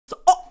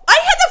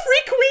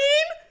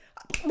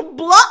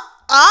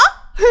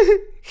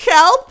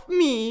Help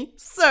me,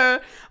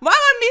 sir. Why am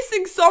I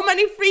missing so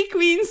many free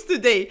queens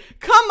today?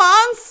 Come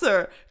on,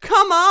 sir.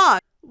 Come on.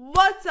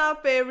 What's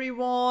up,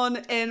 everyone,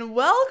 and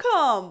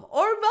welcome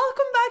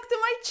back to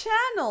my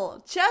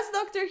channel. Chess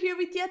Doctor here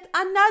with yet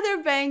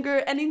another banger,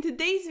 and in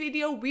today's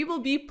video we will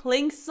be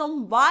playing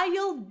some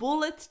wild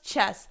bullet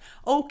chess.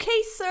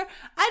 Okay, sir,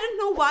 I don't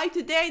know why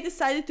today I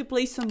decided to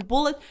play some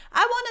bullet.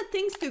 I wanted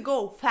things to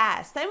go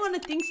fast. I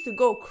wanted things to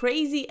go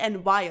crazy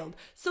and wild.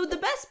 So the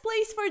best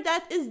place for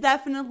that is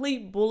definitely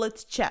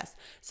bullet chess.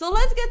 So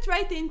let's get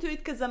right into it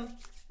because I'm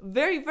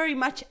very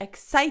much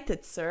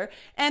excited, sir,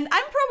 and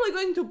I'm probably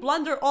going to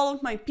blunder all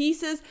of my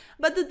pieces,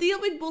 but the deal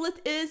with bullet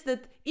is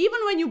that even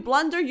when you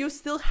blunder you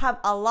still have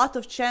a lot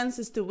of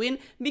chances to win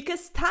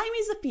because time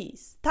is a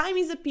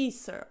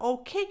piece, sir.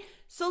 Okay,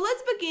 so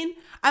let's begin.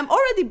 I'm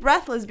already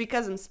breathless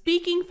because I'm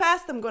speaking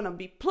fast, I'm gonna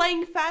be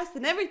playing fast,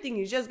 and everything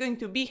is just going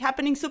to be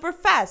happening super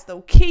fast.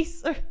 Okay,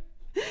 sir.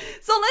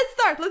 So let's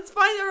start. Let's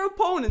find our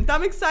opponent.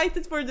 I'm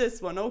excited for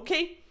this one.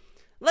 Okay,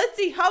 let's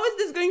see, how is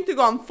this going to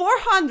go? I'm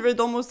 400,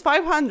 almost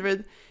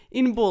 500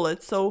 in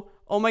bullets. So,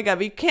 oh my god,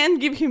 we can't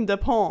give him the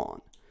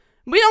pawn.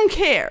 We don't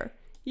care.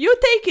 You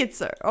take it,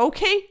 sir,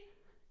 okay?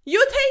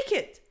 You take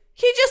it.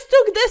 He just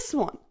took this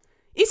one.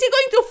 Is he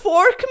going to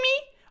fork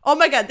me? Oh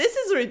my god, this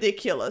is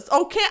ridiculous.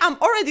 Okay, I'm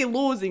already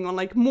losing on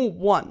like move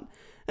 1.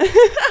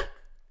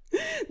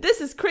 This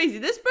is crazy.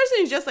 This person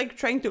is just like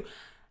trying to...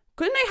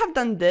 Couldn't I have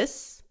done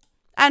this?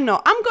 I know,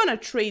 I'm gonna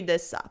trade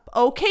this up.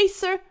 Okay,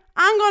 sir?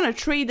 I'm gonna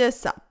trade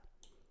this up.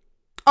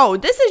 Oh,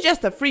 this is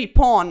just a free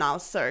pawn now,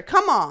 sir.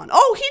 Come on.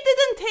 Oh, he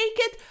didn't take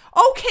it.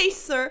 Okay,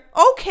 sir.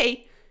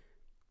 Okay.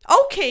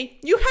 Okay,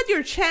 you had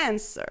your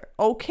chance, sir.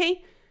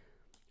 Okay.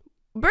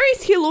 Where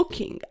is he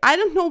looking? I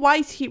don't know why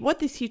is he...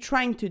 What is he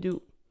trying to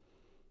do?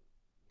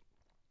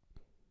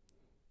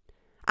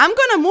 I'm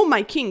gonna move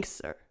my king,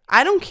 sir.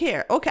 I don't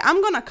care. Okay,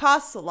 I'm gonna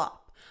castle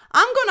up.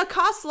 I'm gonna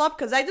castle up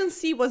because I don't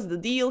see what's the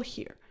deal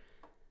here.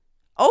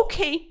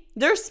 Okay,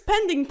 they're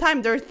spending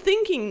time. They're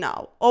thinking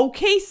now.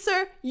 Okay,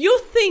 sir? You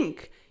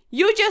think.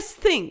 You just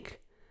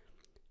think.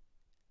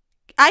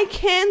 I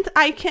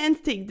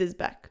can't take this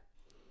back.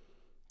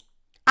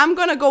 I'm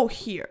gonna go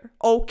here.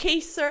 Okay,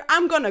 sir?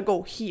 I'm gonna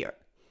go here.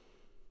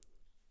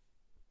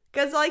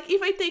 Because, like,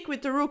 if I take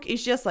with the rook,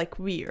 it's just, like,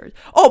 weird.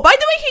 Oh, by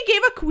the way, he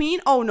gave a queen.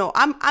 Oh, no,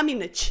 I'm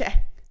in a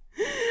check.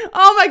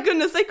 Oh, my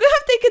goodness. I could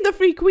have taken the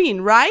free queen,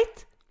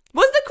 right?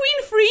 Was the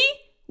queen free?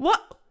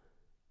 What?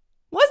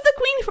 Was the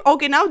queen...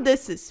 Okay, now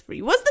this is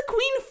free. Was the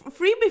queen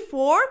free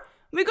before?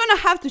 We're gonna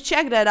have to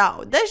check that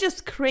out. That's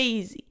just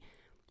crazy.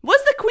 Was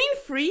the queen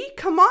free?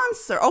 Come on,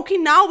 sir. Okay,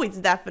 now it's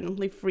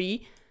definitely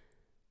free.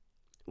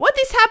 What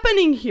is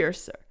happening here,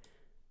 sir?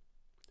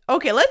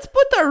 Okay, let's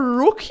put a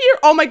rook here.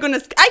 Oh my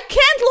goodness. I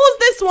can't lose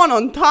this one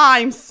on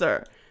time,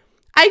 sir.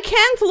 I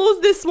can't lose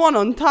this one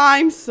on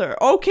time, sir.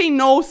 Okay,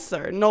 no,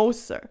 sir. No,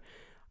 sir.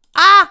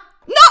 Ah!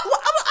 No!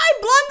 I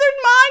blundered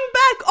mine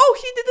back. Oh,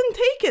 he didn't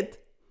take it.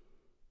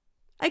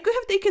 I could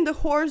have taken the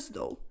horse,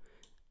 though.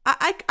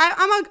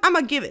 I'm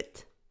a give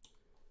it.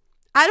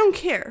 I don't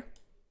care.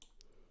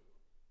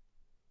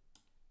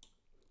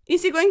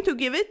 Is he going to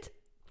give it?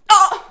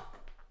 Oh!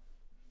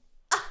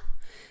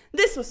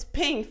 This was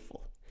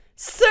painful.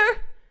 Sir,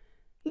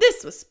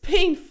 this was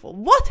painful.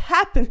 What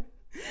happened?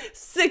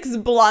 6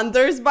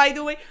 blunders, by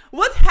the way.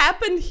 What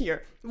happened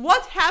here?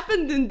 What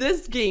happened in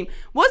this game?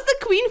 Was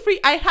the queen free?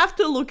 I have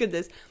to look at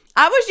this.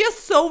 I was just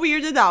so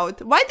weirded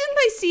out. Why didn't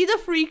I see the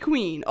free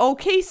queen?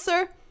 Okay,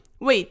 sir.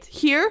 Wait,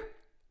 here?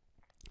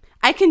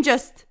 I can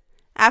just...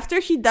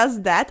 After he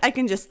does that, I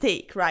can just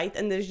take, right?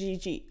 And there's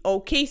GG.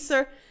 Okay,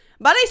 sir.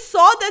 But I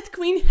saw that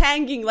queen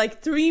hanging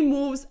like 3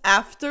 moves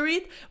after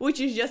it, which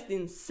is just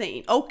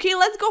insane. Okay,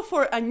 let's go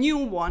for a new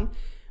one.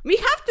 We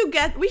have to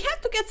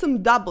get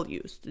some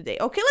W's today.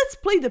 Okay, let's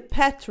play the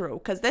Petro,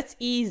 because that's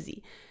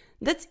easy.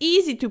 That's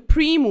easy to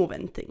pre-move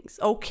and things,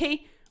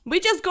 okay?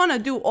 We're just gonna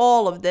do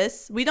all of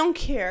this. We don't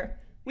care.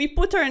 We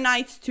put our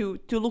knights to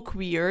look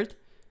weird.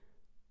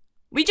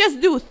 We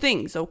just do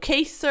things,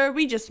 okay, sir?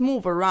 We just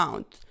move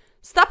around.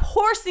 Stop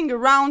horsing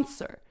around,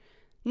 sir.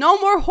 No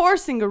more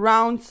horsing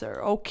around, sir,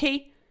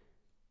 okay?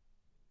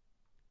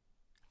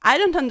 I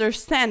don't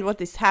understand what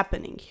is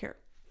happening here.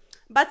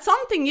 But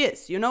something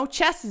is, you know,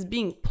 chess is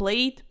being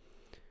played.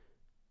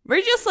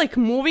 We're just like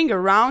moving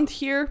around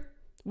here.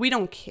 We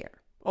don't care,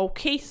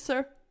 okay,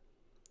 sir?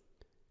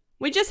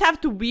 We just have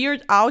to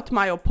weird out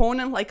my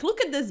opponent. Like, look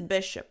at this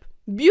bishop.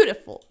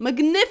 Beautiful,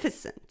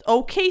 magnificent,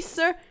 okay,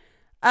 sir?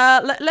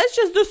 Let's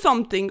just do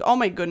something. Oh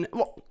my goodness.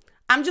 Well,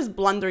 I'm just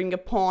blundering a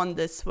pawn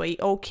this way.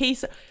 Okay,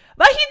 sir.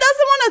 But he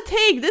doesn't want to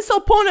take. This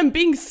opponent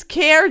being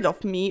scared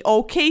of me.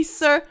 Okay,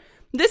 sir.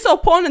 This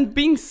opponent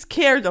being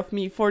scared of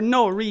me for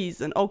no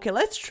reason. Okay,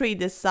 let's trade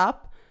this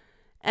up.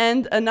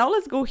 And now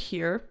let's go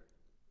here.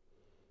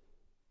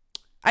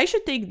 I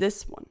should take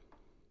this one.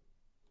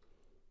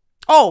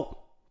 Oh,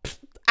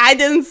 I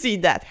didn't see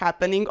that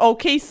happening.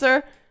 Okay,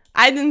 sir.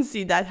 I didn't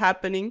see that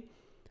happening.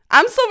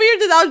 I'm so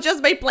weirded out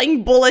just by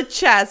playing bullet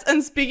chess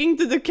and speaking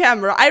to the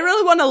camera. I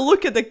really want to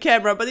look at the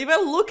camera, but if I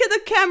look at the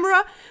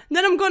camera,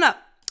 then I'm gonna...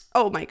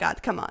 Oh my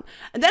god, come on.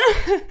 And then,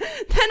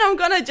 then I'm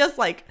gonna just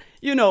like,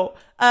 you know,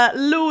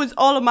 lose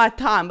all of my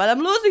time. But I'm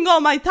losing all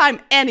my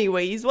time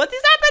anyways. What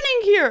is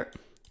happening here?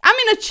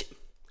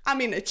 I'm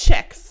in a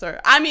check,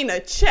 sir. I'm in a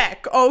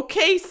check,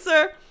 okay,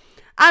 sir?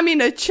 I'm in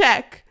a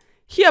check.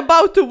 He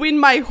about to win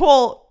my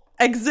whole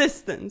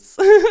existence.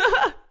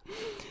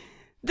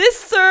 This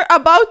sir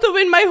about to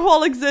win my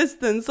whole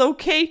existence,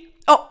 okay?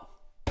 Oh,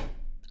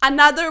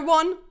 another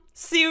one?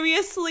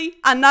 Seriously?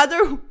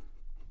 Another?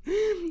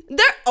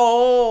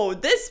 Oh,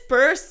 this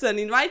person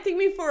inviting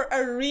me for a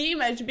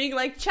rematch, being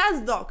like,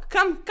 chess dog,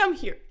 come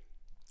here.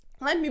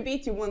 Let me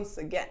beat you once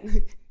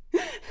again.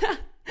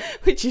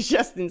 Which is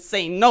just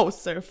insane. No,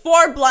 sir.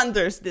 4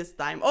 blunders this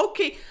time.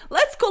 Okay,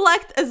 let's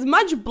collect as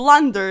much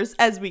blunders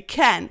as we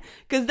can,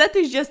 because that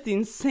is just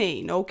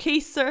insane. Okay,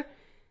 sir?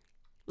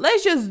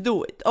 Let's just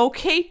do it,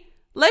 okay?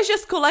 Let's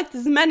just collect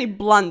as many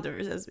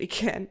blunders as we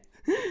can.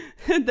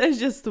 That's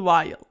just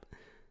wild.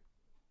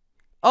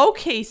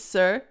 Okay,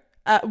 sir.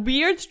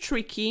 Weird,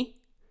 tricky.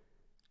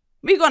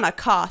 We're gonna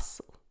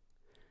castle.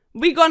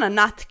 We're gonna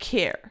not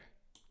care.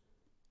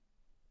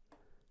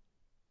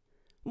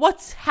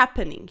 What's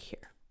happening here?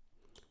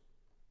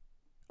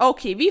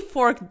 Okay, we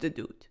forked the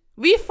dude.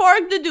 We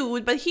forked the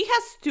dude, but he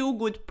has 2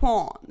 good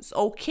pawns.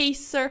 Okay,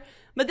 sir?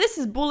 But this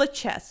is bullet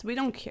chess. We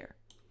don't care.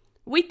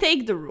 We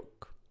take the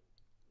rook.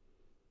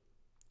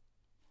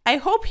 I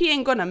hope he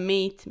ain't gonna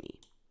mate me.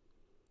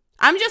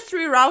 I'm just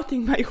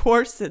rerouting my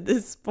horse at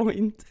this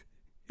point.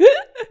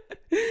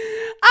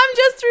 I'm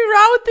just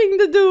rerouting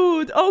the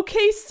dude.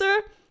 Okay,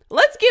 sir?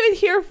 Let's give it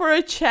here for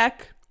a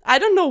check. I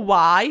don't know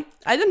why.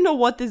 I don't know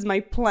what is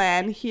my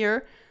plan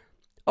here.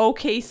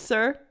 Okay,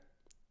 sir?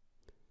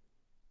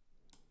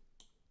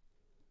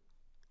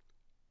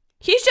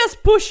 He's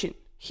just pushing.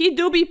 He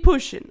do be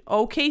pushing.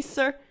 Okay,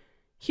 sir?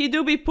 He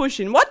do be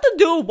pushing. What to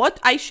do? What?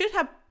 I should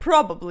have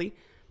probably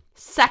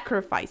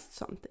sacrificed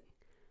something.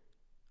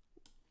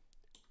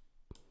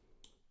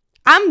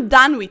 I'm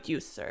done with you,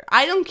 sir.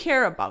 I don't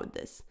care about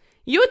this.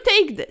 You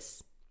take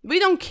this. We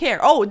don't care.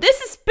 Oh,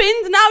 this is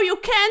pinned now. You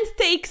can't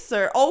take,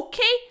 sir.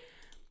 Okay?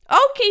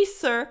 Okay,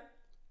 sir.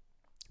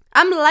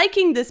 I'm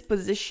liking this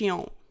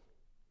position.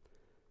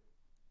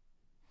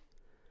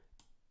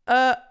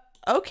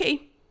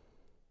 Okay.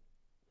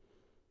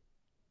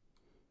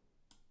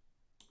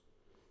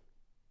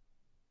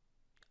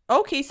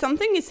 Okay,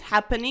 something is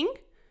happening,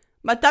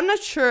 but I'm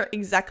not sure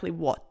exactly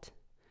what.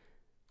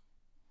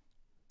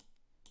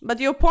 But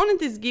the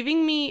opponent is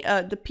giving me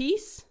the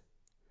piece.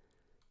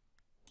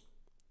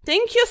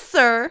 Thank you,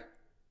 sir.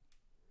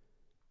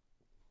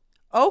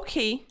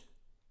 Okay.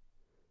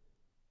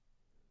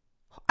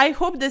 I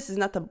hope this is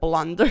not a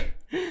blunder.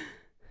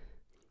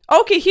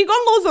 Okay, he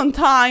gonna lose on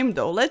time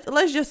though.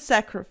 Let's just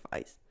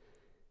sacrifice.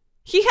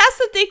 He has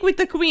to take with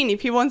the queen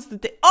if he wants to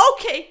take.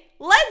 Okay,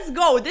 let's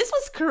go. This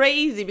was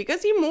crazy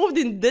because he moved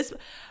in this.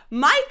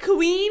 My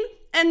queen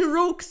and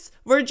rooks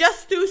were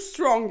just too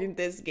strong in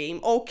this game.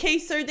 Okay,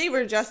 sir, they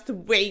were just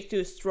way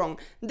too strong.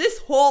 This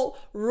whole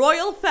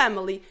royal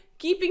family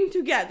keeping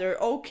together,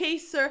 okay,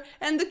 sir?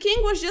 And the king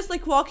was just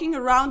like walking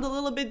around a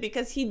little bit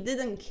because he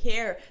didn't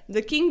care.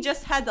 The king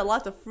just had a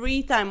lot of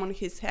free time on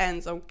his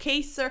hands,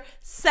 okay, sir?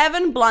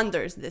 7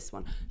 blunders, this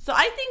one. So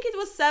I think it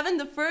was 7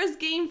 the first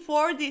game,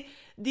 4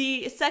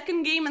 the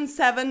second game, and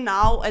 7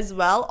 now as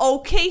well.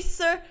 Okay,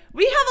 sir?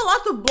 We have a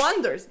lot of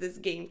blunders this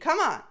game, come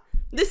on.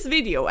 This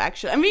video,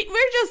 actually. I mean,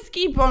 we're just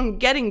keep on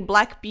getting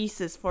black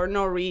pieces for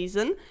no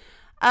reason.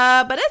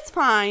 But that's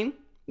fine.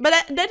 But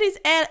that is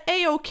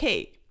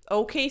a-okay.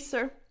 Okay,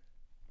 sir.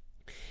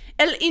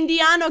 El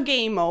Indiano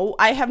Game-O.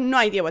 I have no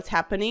idea what's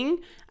happening.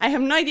 I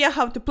have no idea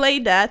how to play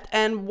that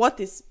and what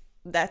is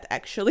that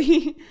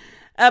actually.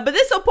 But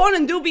this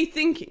opponent do be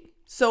thinking.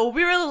 So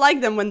we really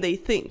like them when they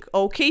think.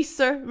 Okay,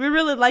 sir? We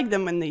really like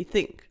them when they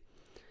think.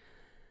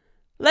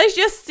 Let's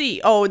just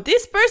see. Oh,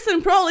 this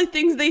person probably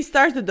thinks they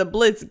started the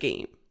blitz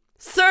game.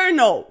 Sir,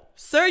 no.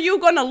 Sir, you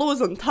gonna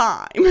lose on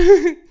time.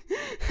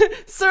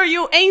 Sir,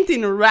 you ain't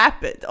in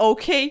rapid,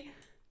 okay?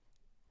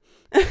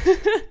 I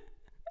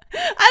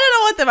don't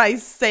know what am I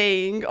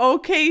saying,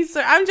 okay,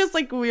 sir? I'm just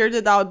like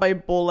weirded out by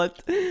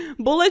bullet.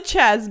 Bullet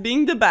chess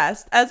being the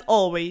best, as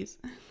always.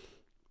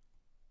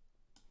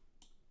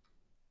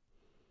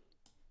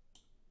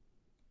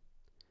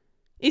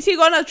 Is he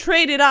gonna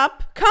trade it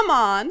up? Come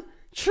on.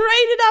 Trade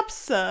it up,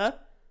 sir.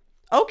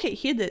 Okay,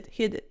 he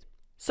did.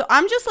 So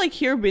I'm just like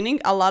here winning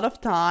a lot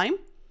of time.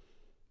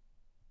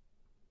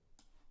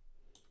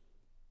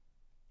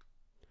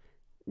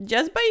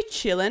 Just by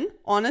chilling,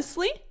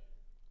 honestly.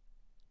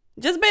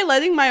 Just by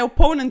letting my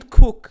opponent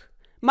cook.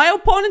 My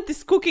opponent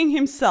is cooking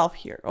himself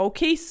here.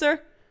 Okay,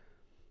 sir?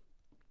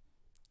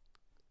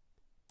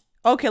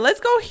 Okay, let's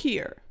go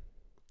here.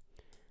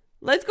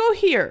 Let's go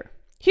here.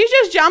 He's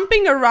just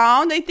jumping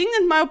around. I think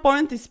that my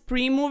opponent is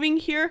pre-moving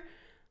here.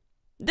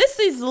 This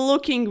is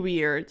looking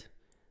weird.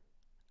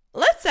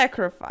 Let's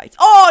sacrifice.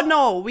 Oh,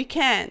 no, we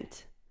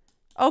can't.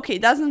 Okay,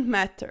 doesn't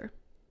matter.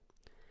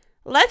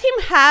 Let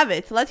him have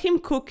it. Let him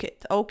cook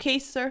it. Okay,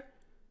 sir?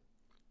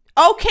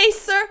 Okay,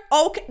 sir?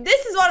 Okay.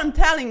 This is what I'm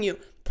telling you.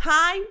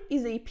 Time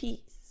is a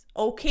piece.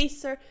 Okay,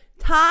 sir?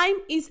 Time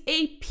is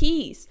a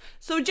piece.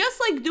 So just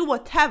like do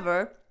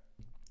whatever.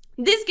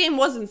 This game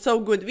wasn't so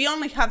good. We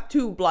only have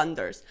 2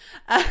 blunders.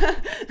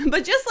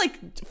 But just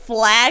like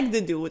flag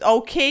the dude,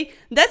 okay?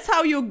 That's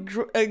how you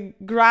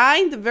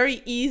grind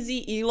very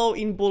easy elo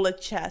in bullet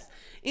chess.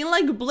 In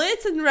like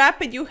blitz and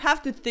rapid, you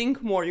have to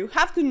think more. You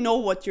have to know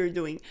what you're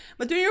doing.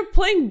 But when you're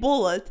playing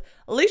bullet,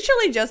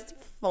 literally just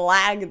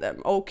flag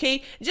them,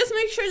 okay? Just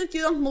make sure that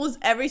you don't lose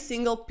every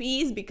single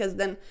piece, because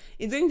then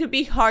it's going to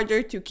be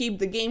harder to keep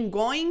the game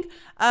going.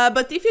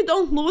 But if you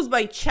don't lose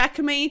by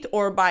checkmate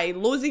or by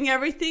losing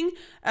everything,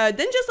 then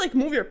just like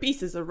move your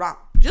pieces around.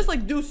 Just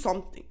like do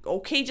something,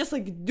 okay? Just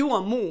like do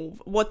a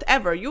move,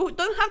 whatever. You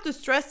don't have to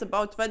stress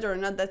about whether or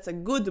not that's a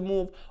good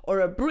move or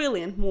a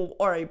brilliant move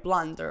or a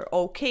blunder,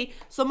 okay?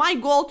 So my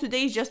goal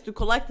today is just to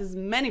collect as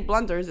many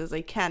blunders as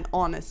I can,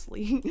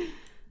 honestly.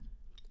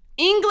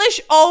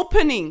 English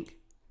opening.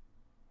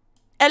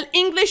 El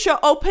English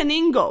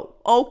openingo,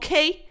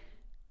 okay?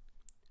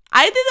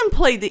 I didn't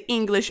play the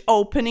English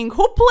opening.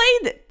 Who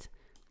played it?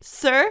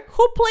 Sir,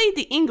 who played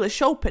the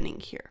English opening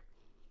here?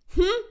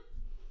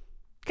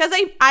 Because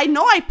I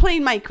know I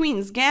played my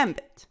Queen's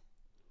Gambit.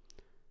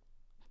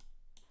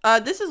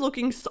 This is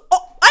looking so...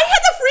 Oh, I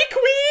had a free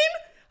queen!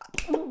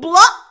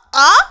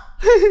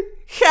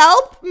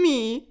 Help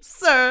me,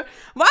 sir.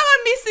 Why am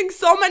I missing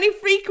so many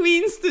free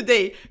queens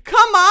today?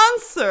 Come on,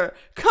 sir.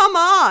 Come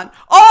on.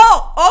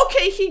 Oh,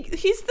 okay.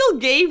 He still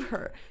gave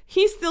her.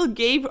 He still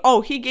gave...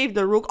 Oh, he gave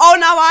the rook. Oh,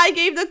 now I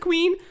gave the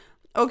queen.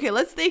 Okay,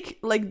 let's take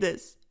like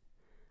this.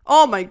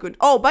 Oh my good.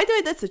 Oh, by the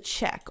way, that's a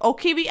check.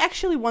 Okay, we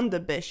actually won the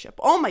bishop.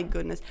 Oh my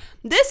goodness.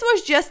 This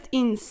was just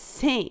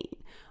insane.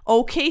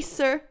 Okay,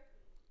 sir.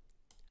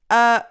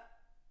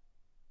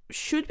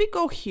 Should we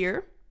go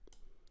here?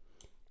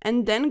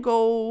 And then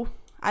go...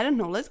 I don't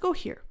know. Let's go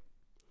here.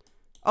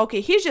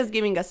 Okay, he's just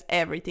giving us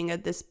everything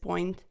at this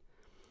point.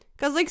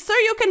 Because, like, sir,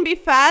 you can be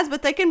fast,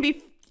 but I can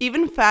be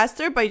even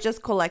faster by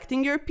just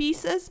collecting your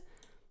pieces.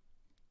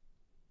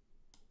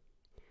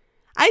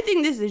 I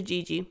think this is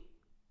GG.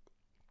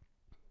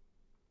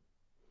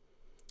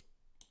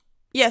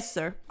 Yes,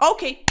 sir.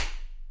 Okay.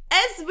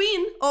 As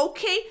win,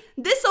 okay?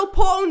 This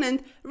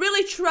opponent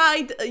really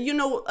tried,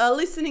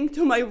 listening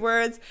to my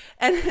words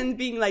and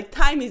being like,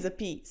 time is a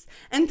piece.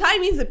 And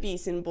time is a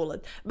piece in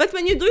bullet. But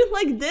when you do it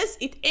like this,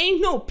 it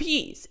ain't no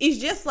piece. It's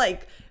just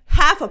like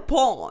half a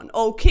pawn,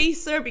 okay,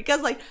 sir?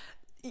 Because like,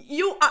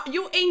 you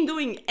ain't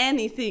doing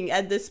anything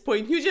at this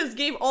point. You just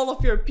gave all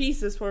of your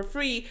pieces for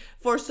free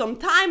for some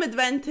time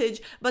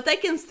advantage, but I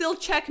can still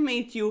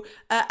checkmate you.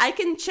 I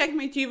can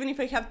checkmate you even if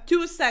I have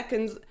 2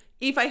 seconds.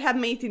 If I have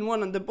mate in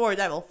 1 on the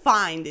board, I will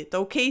find it,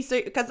 okay? So,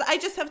 because I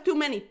just have too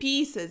many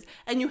pieces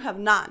and you have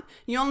none.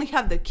 You only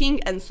have the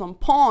king and some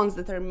pawns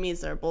that are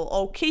miserable,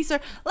 okay,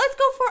 sir? Let's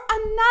go for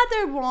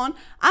another one.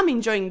 I'm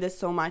enjoying this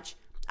so much.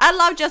 I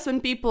love just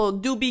when people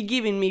do be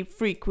giving me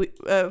free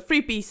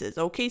pieces,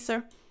 okay,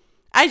 sir?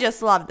 I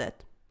just love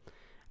that.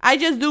 I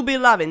just do be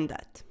loving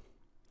that.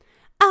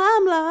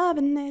 I'm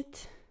loving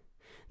it.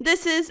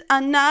 This is a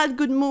not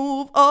good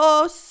move,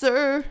 oh,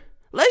 sir.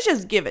 Let's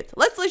just give it.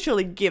 Let's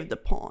literally give the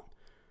pawn.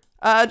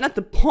 Not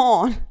the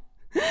pawn.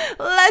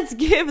 Let's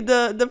give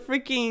the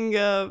freaking,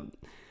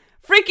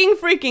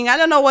 I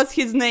don't know what's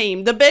his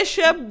name. The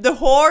bishop, the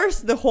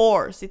horse.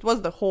 It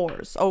was the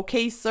horse.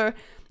 Okay, sir.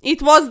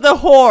 It was the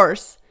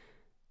horse.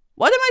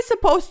 What am I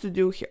supposed to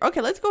do here?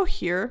 Okay, let's go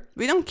here.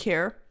 We don't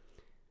care.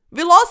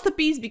 We lost a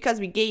piece because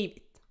we gave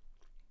it.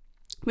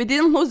 We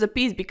didn't lose a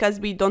piece because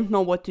we don't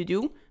know what to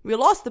do. We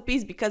lost a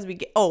piece because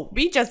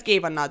we just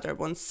gave another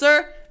one.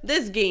 Sir,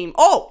 this game.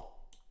 Oh!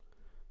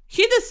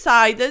 He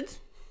decided.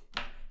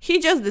 He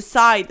just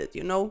decided,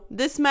 you know.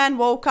 This man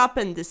woke up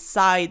and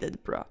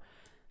decided, bruh.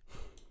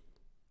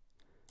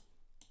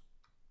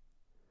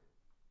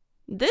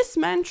 This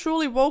man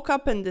truly woke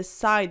up and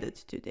decided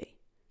today.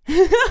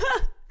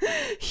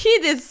 He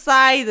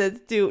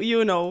decided to,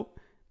 you know,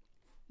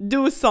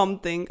 do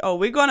something. Oh,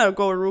 we're gonna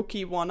go rook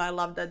e1. I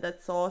love that.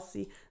 That's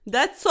saucy.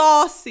 That's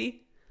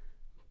saucy.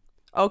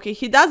 Okay,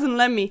 he doesn't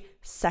let me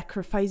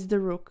sacrifice the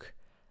rook.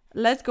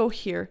 Let's go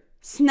here.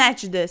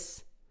 Snatch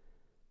this.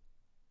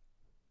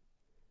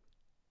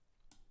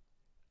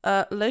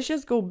 Let's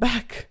just go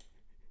back.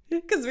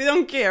 Because we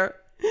don't care.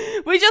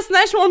 We just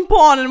snatched 1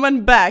 pawn and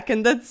went back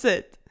and that's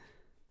it.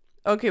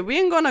 Okay, we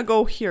ain't gonna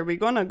go here. We're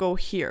gonna go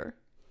here.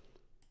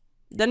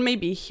 Then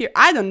maybe here.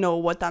 I don't know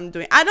what I'm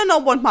doing. I don't know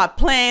what my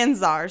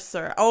plans are,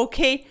 sir.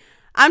 Okay?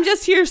 I'm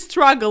just here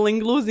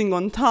struggling, losing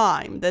on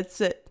time.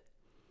 That's it.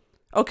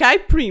 Okay, I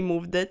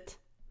pre-moved it.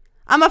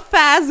 I'm a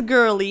fast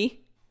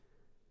girly.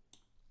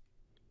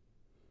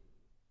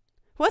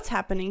 What's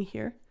happening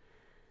here?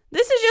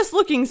 This is just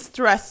looking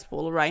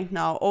stressful right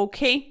now,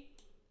 okay?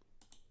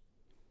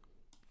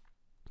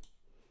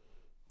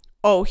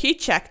 Oh, he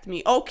checked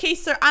me. Okay,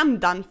 sir, I'm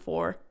done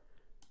for.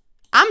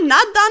 I'm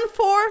not done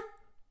for.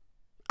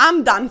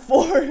 I'm done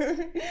for.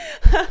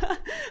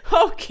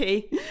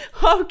 Okay,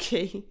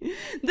 okay.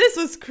 This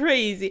was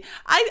crazy.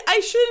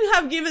 I shouldn't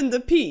have given the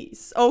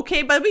piece,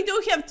 okay? But we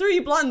do have 3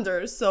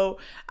 blunders, so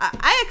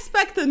I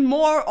expected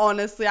more,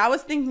 honestly. I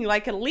was thinking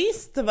like at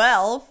least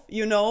 12,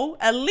 you know?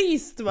 At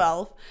least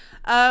 12.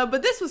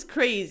 But this was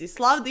crazy.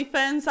 Slav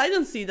defense, I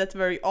don't see that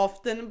very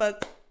often,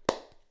 but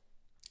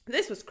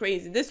this was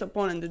crazy. This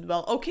opponent did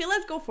well. Okay,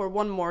 let's go for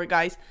one more,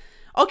 guys.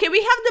 Okay, we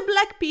have the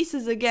black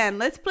pieces again.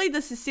 Let's play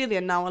the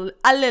Sicilian now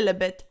a little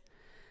bit.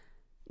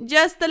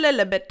 Just a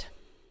little bit.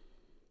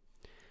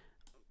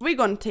 We're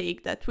gonna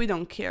take that. We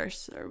don't care,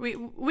 sir.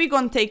 We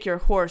gonna take your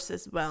horse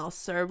as well,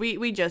 sir.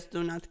 We just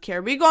do not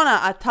care. We're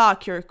gonna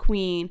attack your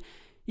queen.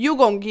 You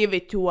gonna give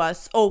it to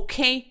us,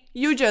 okay?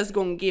 You just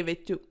gonna give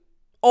it to...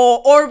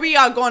 Or we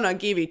are gonna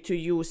give it to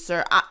you,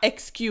 sir.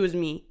 Excuse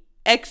me.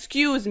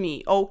 Excuse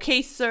me,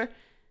 okay, sir?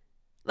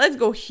 Let's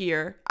go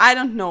here. I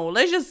don't know.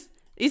 Let's just...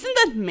 Isn't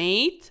that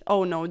mate?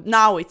 Oh no,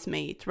 now it's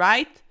mate,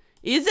 right?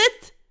 Is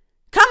it?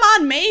 Come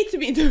on, mate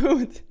me,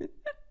 dude.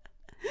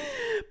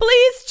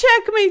 Please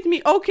checkmate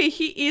me. Okay,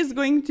 he is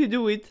going to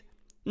do it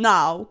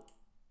now.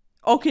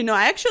 Okay, no,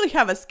 I actually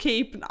have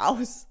escape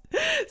now.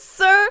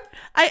 Sir,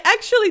 I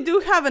actually do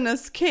have an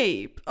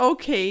escape.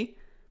 Okay.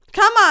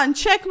 Come on,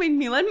 checkmate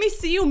me. Let me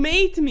see you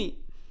mate me.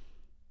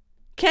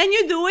 Can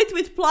you do it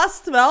with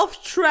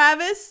 +12,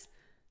 Travis?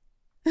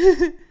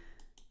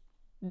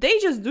 They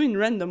just doing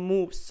random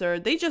moves, sir.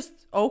 They just...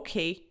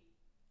 Okay.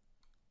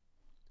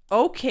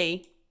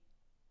 Okay.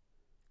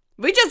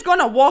 We're just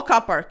gonna walk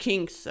up our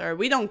king, sir.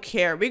 We don't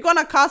care. We're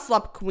gonna castle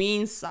up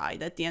queen's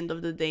side at the end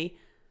of the day.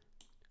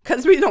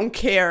 Because we don't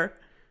care.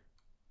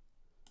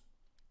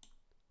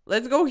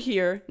 Let's go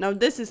here. Now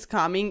this is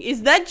coming.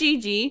 Is that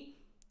GG?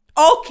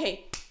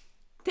 Okay.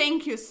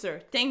 Thank you,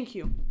 sir. Thank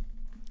you.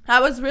 I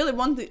really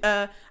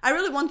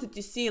wanted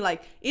to see,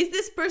 like, is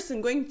this person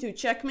going to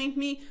checkmate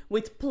me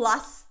with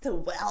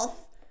 +12?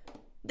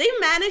 They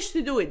managed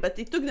to do it, but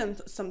it took them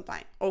some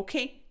time,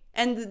 okay?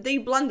 And they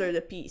blundered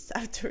a piece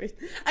after it.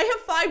 I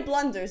have 5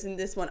 blunders in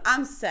this one.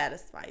 I'm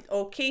satisfied,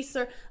 okay,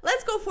 sir?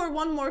 Let's go for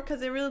one more,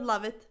 because I really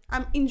love it.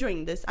 I'm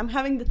enjoying this. I'm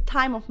having the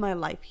time of my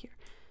life here.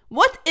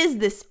 What is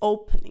this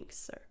opening,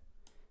 sir?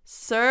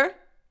 Sir?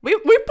 We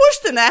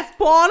pushed an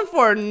F-pawn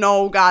for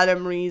no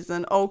goddamn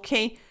reason,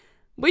 okay?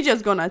 We're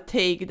just gonna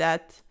take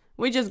that.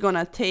 We're just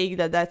gonna take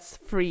that. That's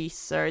free,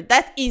 sir.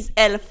 That is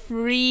el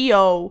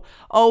frio.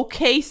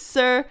 Okay,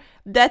 sir?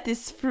 That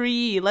is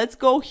free. Let's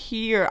go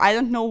here. I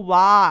don't know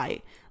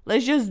why.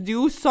 Let's just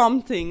do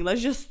something.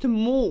 Let's just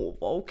move,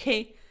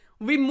 okay?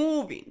 We're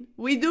moving.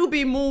 We do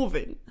be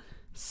moving.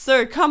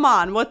 Sir, come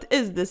on. What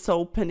is this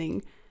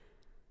opening?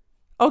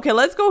 Okay,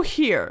 let's go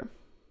here.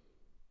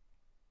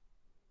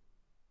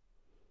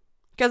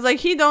 Because, like,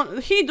 he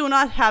do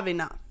not have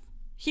enough.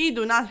 He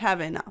do not have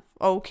enough.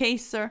 Okay,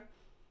 sir?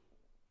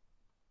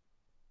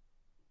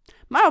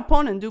 My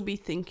opponent do be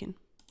thinking.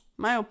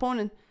 My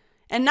opponent...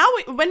 And now,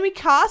 when we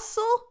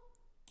castle,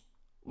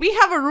 we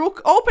have a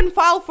rook. Open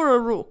file for a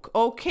rook.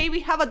 Okay,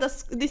 we have a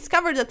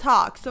discovered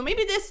attack. So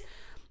maybe this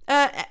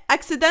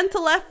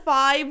accidental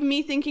F5,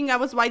 me thinking I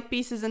was white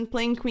pieces and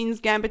playing queen's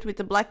gambit with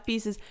the black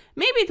pieces,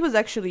 maybe it was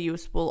actually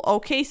useful.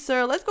 Okay,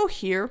 sir, let's go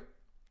here.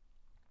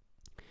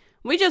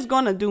 We just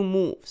gonna do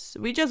moves.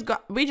 We just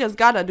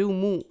gotta do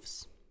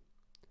moves.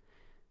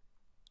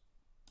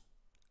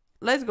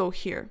 Let's go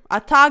here.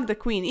 Attack the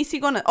queen. Is he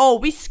gonna... Oh,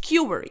 we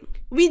skewering.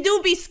 We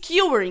do be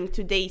skewering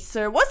today,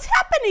 sir. What's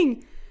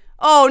happening?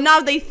 Oh,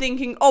 now they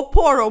thinking, oh,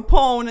 poor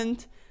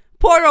opponent.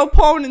 Poor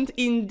opponent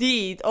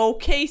indeed.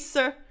 Okay,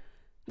 sir.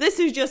 This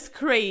is just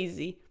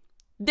crazy.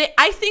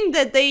 I think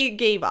that they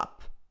gave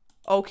up.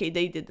 Okay,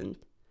 they didn't.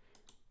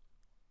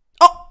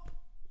 Oh,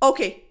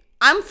 okay.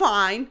 I'm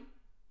fine.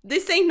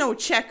 This ain't no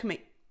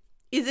checkmate.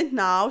 Is it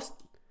now?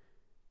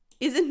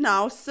 Is it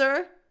now,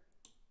 sir?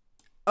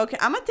 Okay,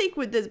 I'm gonna take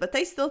with this, but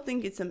I still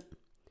think it's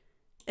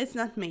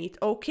not mate.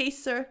 Okay,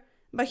 sir.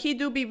 But he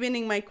do be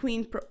winning my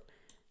queen.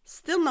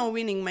 Still not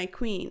winning my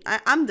queen.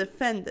 I'm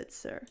defended,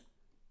 sir.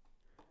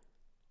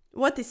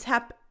 What is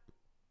happening?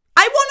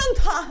 I won on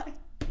time.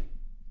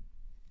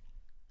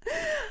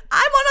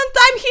 I won on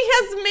time. He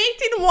has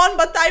mated one,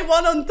 but I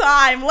won on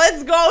time.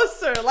 Let's go,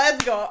 sir.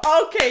 Let's go.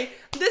 Okay,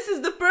 this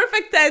is the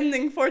perfect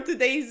ending for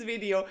today's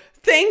video.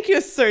 Thank you,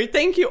 sir.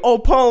 Thank you,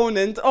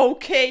 opponent.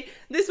 Okay,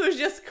 this was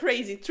just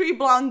crazy. 3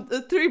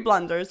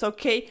 blunders,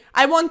 okay?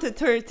 I wanted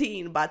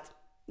 13, but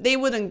they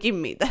wouldn't give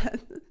me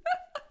that.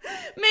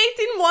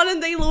 Mating one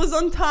and they lose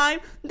on time.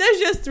 That's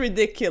just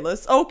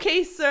ridiculous.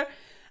 Okay, sir?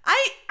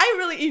 I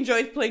really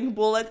enjoyed playing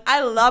bullet.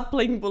 I love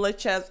playing bullet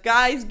chess.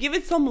 Guys, give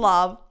it some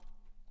love.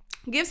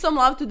 Give some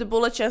love to the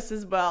bullet chess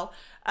as well.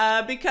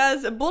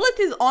 Because bullet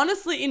is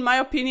honestly, in my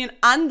opinion,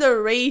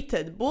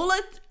 underrated.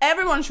 Bullet,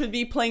 everyone should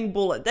be playing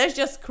bullet. That's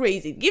just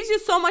crazy. It gives you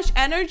so much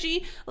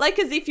energy, like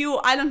as if you,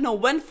 I don't know,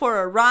 went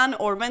for a run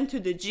or went to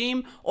the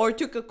gym or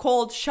took a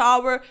cold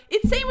shower.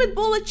 It's same with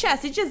bullet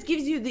chess. It just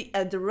gives you the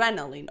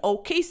adrenaline.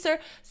 Okay, sir?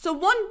 So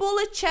 1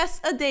 bullet chess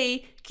a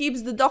day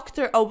keeps the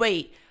doctor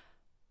away.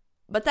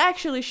 But I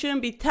actually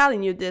shouldn't be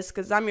telling you this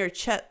because I'm your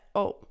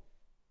Oh,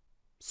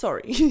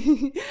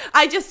 sorry.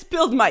 I just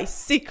spilled my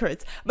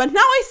secrets. But now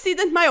I see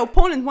that my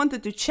opponent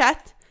wanted to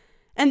chat.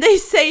 And they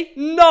say,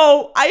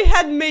 no, I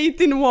had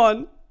mate in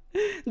one.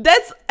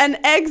 That's an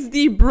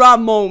XD bra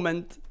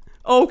moment.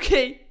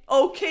 Okay,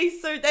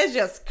 sir, that's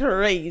just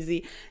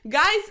crazy.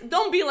 Guys,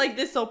 don't be like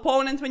this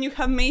opponent when you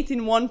have mate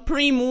in one.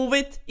 Pre-move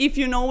it if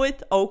you know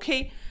it,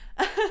 okay?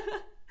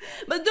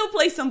 But do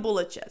play some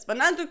bullet chess, but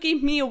not to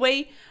keep me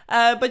away,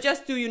 but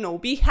just to, you know,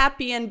 be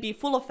happy and be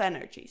full of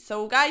energy.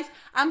 So guys,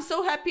 I'm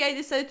so happy I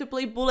decided to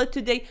play bullet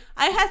today.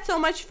 I had so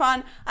much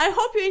fun. I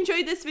hope you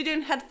enjoyed this video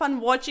and had fun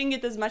watching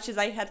it as much as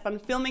I had fun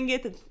filming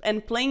it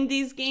and playing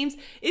these games.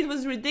 It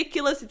was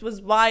ridiculous, it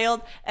was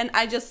wild, and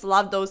I just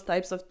love those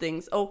types of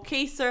things.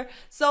 Okay, sir.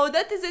 So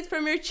that is it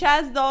from your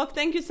chess dog.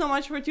 Thank you so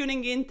much for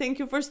tuning in. Thank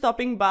you for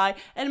stopping by,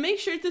 and make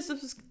sure to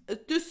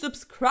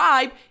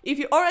subscribe if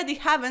you already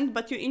haven't,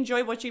 but you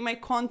enjoy watching my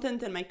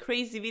content and my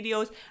crazy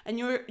videos, and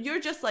you're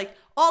just like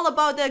all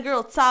about that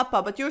girl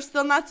Capa, but you're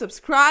still not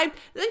subscribed,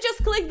 then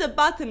just click the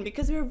button,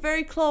 because we're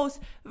very close,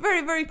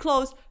 very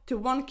close to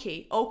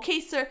 1K. Okay,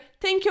 sir,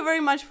 thank you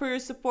very much for your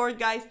support,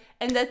 guys,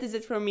 and that is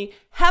it from me.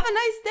 Have a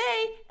nice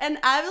day, and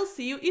I will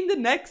see you in the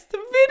next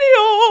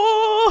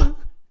video.